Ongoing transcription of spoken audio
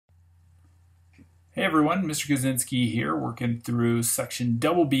Hey everyone, Mr. Kaczynski here, working through section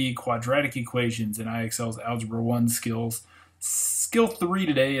BB quadratic equations in IXL's Algebra 1 skills. Skill 3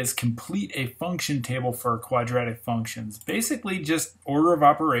 today is complete a function table for quadratic functions. Basically just order of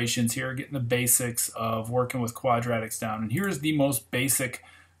operations here, getting the basics of working with quadratics down. And here's the most basic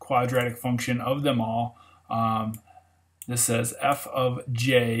quadratic function of them all. This says f of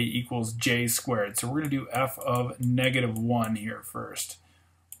j equals j squared. So we're going to do f of -1 here first,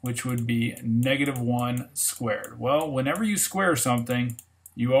 which would be -1 squared. Well, whenever you square something,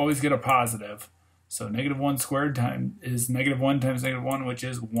 you always get a positive. So -1 squared is -1 times -1, which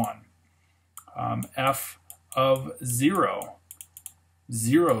is 1. F of 0,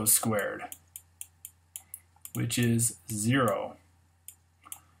 0 squared, which is 0.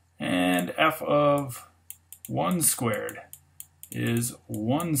 And f of 1 squared is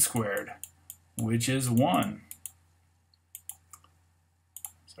 1 squared, which is 1.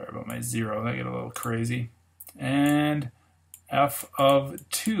 Sorry about my 0, that get a little crazy. And f of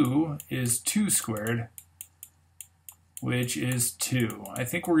 2 is 2 squared, which is 2. I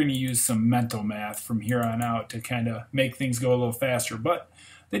think we're going to use some mental math from here on out to kind of make things go a little faster, but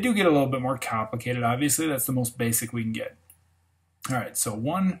they do get a little bit more complicated. Obviously, that's the most basic we can get. All right, so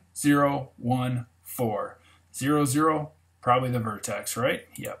 1, 0, 1, 4. 0, 0, probably the vertex, right?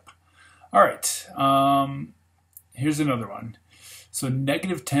 Yep. All right, here's another one. So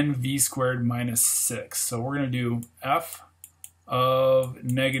 -10v squared minus 6. So we're going to do f of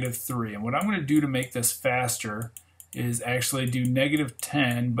 -3. And what I'm going to do to make this faster is actually do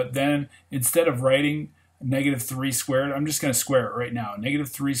 -10, but then instead of writing -3 squared, I'm just going to square it right now.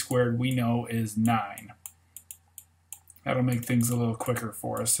 -3 squared we know is 9. That'll make things a little quicker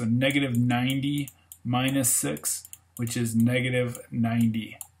for us. So -90 minus 6, which is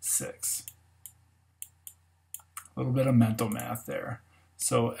 -96. A little bit of mental math there.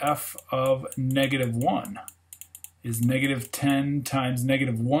 So f of -1 is -10 times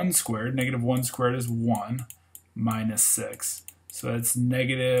 -1 squared. -1 squared is 1 minus 6. So that's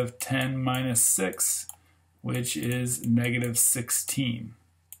 -10 minus 6, which is -16.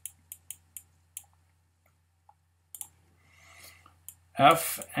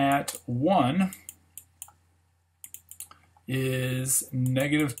 F at 1 is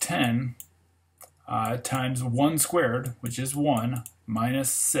 -10 times 1 squared, which is 1,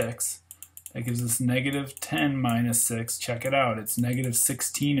 minus 6. That gives us -10 minus 6. Check it out, it's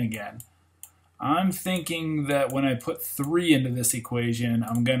 -16 again. I'm thinking that when I put 3 into this equation,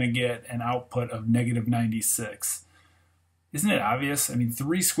 I'm going to get an output of -96. Isn't it obvious? I mean,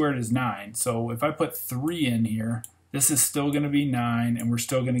 3 squared is 9. So if I put 3 in here, this is still going to be 9, and we're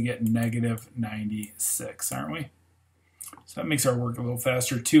still going to get -96, aren't we? So that makes our work a little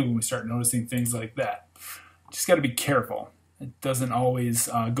faster too when we start noticing things like that. Just got to be careful. It doesn't always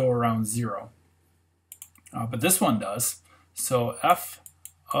go around 0. But this one does. So f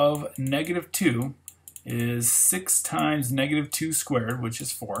of -2 is 6 times -2 squared, which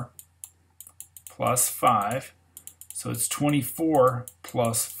is 4, plus 5. So it's 24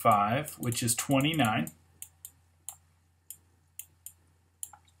 plus 5, which is 29.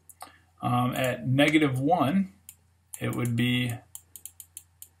 At -1, it would be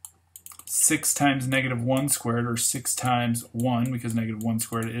 6 times -1 squared, or 6 times 1, because -1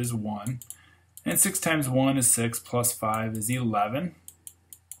 squared is 1. And 6 times 1 is 6, plus 5 is 11.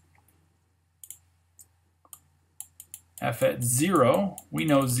 F at 0, we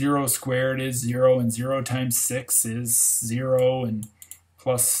know 0 squared is 0, and 0 times 6 is 0, and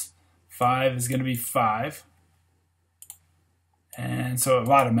plus 5 is going to be 5. And so a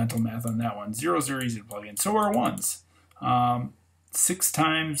lot of mental math on that one. Zeros are easy to plug in. So are 1s. 6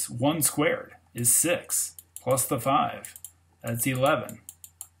 times 1 squared is 6, plus the 5. That's 11.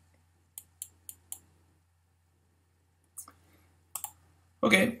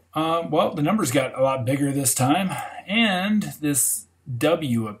 Okay, well, the numbers got a lot bigger this time, and this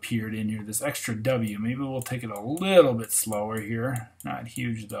W appeared in here, this extra W. Maybe we'll take it a little bit slower here. Not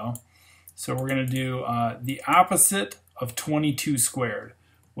huge, though. So we're going to do the opposite of 22 squared.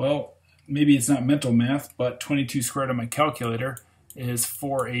 Well, maybe it's not mental math, but 22 squared on my calculator is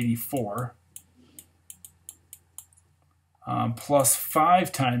 484. Plus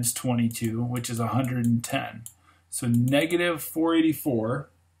 5 times 22, which is 110. So -484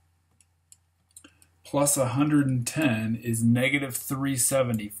 plus 110 is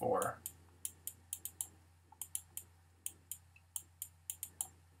 -374.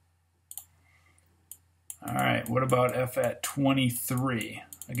 All right, what about f at 23?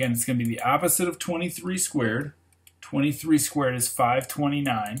 Again, it's going to be the opposite of 23 squared. 23 squared is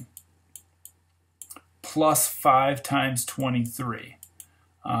 529. plus 5 times 23,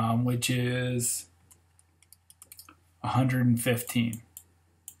 which is 115.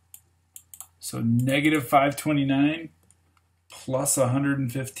 So negative 529 plus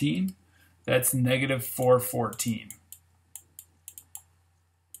 115, that's negative 414.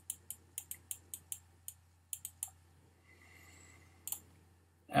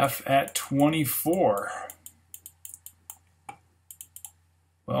 F at 24.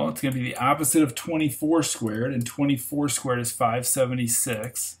 Well, it's going to be the opposite of 24 squared, and 24 squared is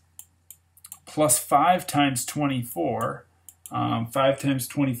 576. Plus 5 times 24. 5 times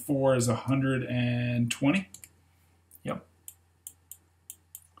 24 is 120. Yep.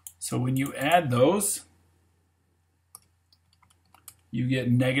 So when you add those, you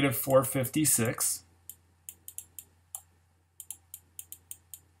get negative 456.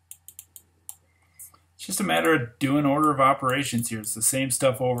 It's just a matter of doing order of operations here. It's the same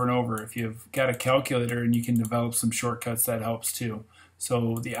stuff over and over. If you've got a calculator and you can develop some shortcuts, that helps too.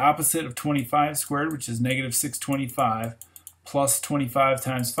 So the opposite of 25 squared, which is negative 625, plus 25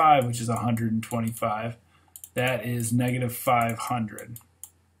 times 5, which is 125, that is negative 500.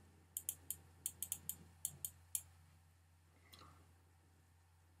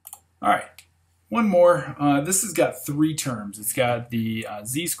 All right. One more. This has got 3 terms. It's got the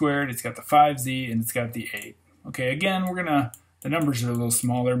z squared, it's got the 5z, and it's got the 8. Okay, again, the numbers are a little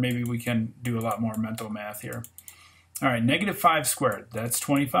smaller. Maybe we can do a lot more mental math here. All right, negative 5 squared, that's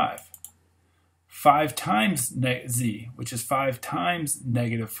 25. 5 times z, which is 5 times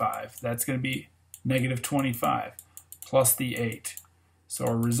negative 5, that's going to be negative 25, plus the 8. So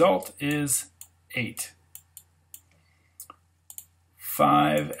our result is 8.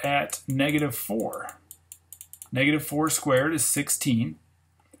 5 at negative 4. Negative 4 squared is 16.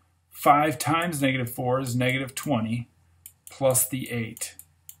 5 times negative 4 is negative 20, plus the 8.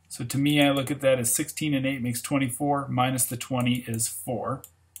 So to me, I look at that as 16 and 8 makes 24, minus the 20 is 4.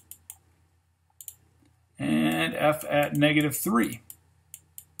 And f at negative 3.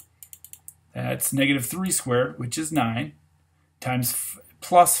 That's negative 3 squared, which is 9, times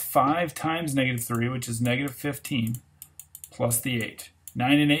plus 5 times negative 3, which is negative 15, plus the 8.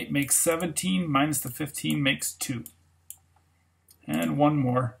 9 and 8 makes 17, minus the 15 makes 2. And one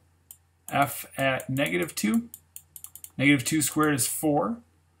more. F at negative 2. Negative 2 squared is 4.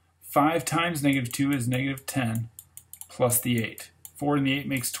 5 times negative 2 is negative 10, plus the 8. 4 and the 8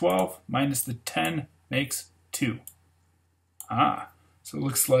 makes 12, minus the 10 makes 2. So it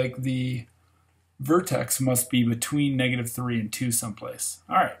looks like the vertex must be between negative 3 and 2 someplace.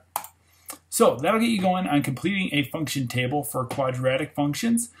 All right. So that'll get you going on completing a function table for quadratic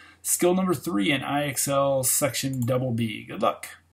functions. Skill number 3 in IXL section BB. Good luck.